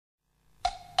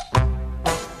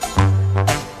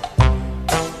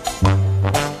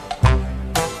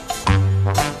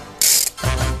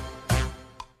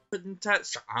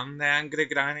tits, I'm the angry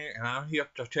granny, and I'm here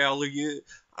to tell you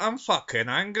I'm fucking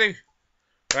angry.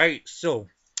 Right, so,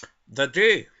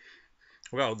 the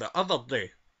other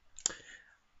day,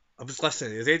 I was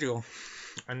listening to the radio,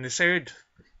 and they said,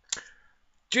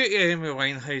 due to Amy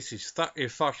Winehouse's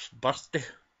 31st birthday,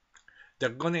 they're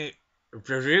gonna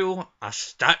reveal a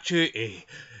statue of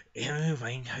Amy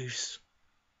Winehouse.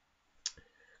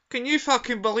 Can you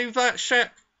fucking believe that shit?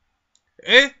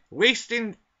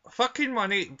 Wasting fucking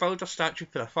money to build a statue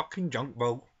for a fucking junk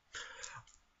ball.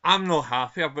 I'm not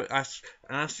happy about this,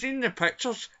 and I've seen the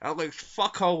pictures, it looks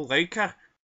fuck all like her.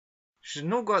 She's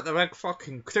not got the big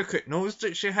fucking crooked nose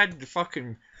that she had, the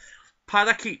fucking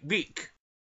parakeet beak.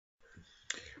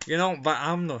 You know, but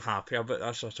I'm not happy about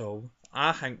this at all.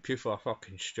 I think people are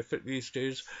fucking stupid these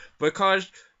days,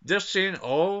 because they're saying,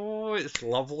 oh, it's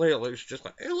lovely, it looks just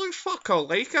like, it looks fuck all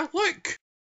like her, look!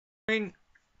 I mean,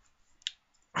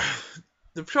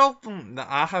 the problem that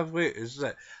I have with it is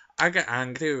that I get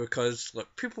angry because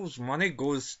like people's money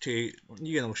goes to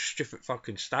stupid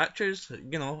fucking statues,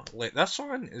 like this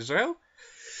one as well.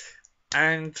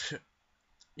 And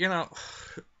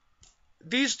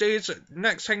these days,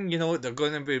 next thing you know, they're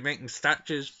going to be making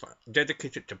statues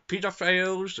dedicated to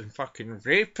paedophiles and fucking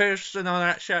rapists and all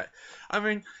that shit. I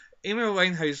mean, Amy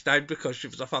Winehouse died because she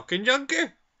was a fucking junkie.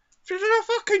 She was a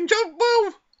fucking junk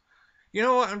ball. You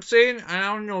know what I'm saying?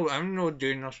 And I'm not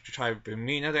doing this to try to be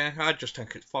mean or anything. I just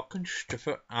think it's fucking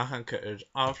stupid. I think it is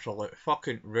absolute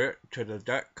fucking root to the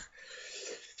dick.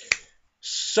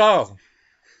 So,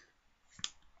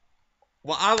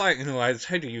 what I like to know is,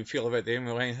 how do you feel about the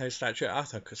Amy Winehouse statue? I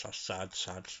think it's a sad,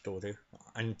 sad story.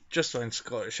 And just when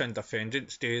Scottish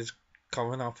Independence Day is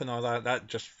coming up and all that, that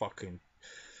just fucking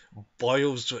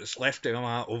boils what's left in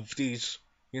my ovaries.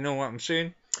 You know what I'm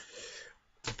saying?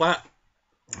 But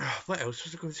what else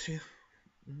was I going to say?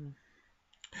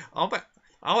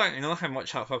 I'll let you know how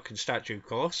much that fucking statue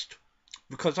cost.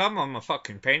 Because I'm on my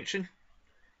fucking pension.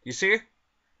 You see?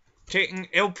 Taking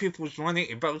ill people's money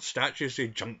to build statues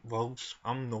of junk balls.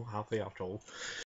 I'm not happy at all.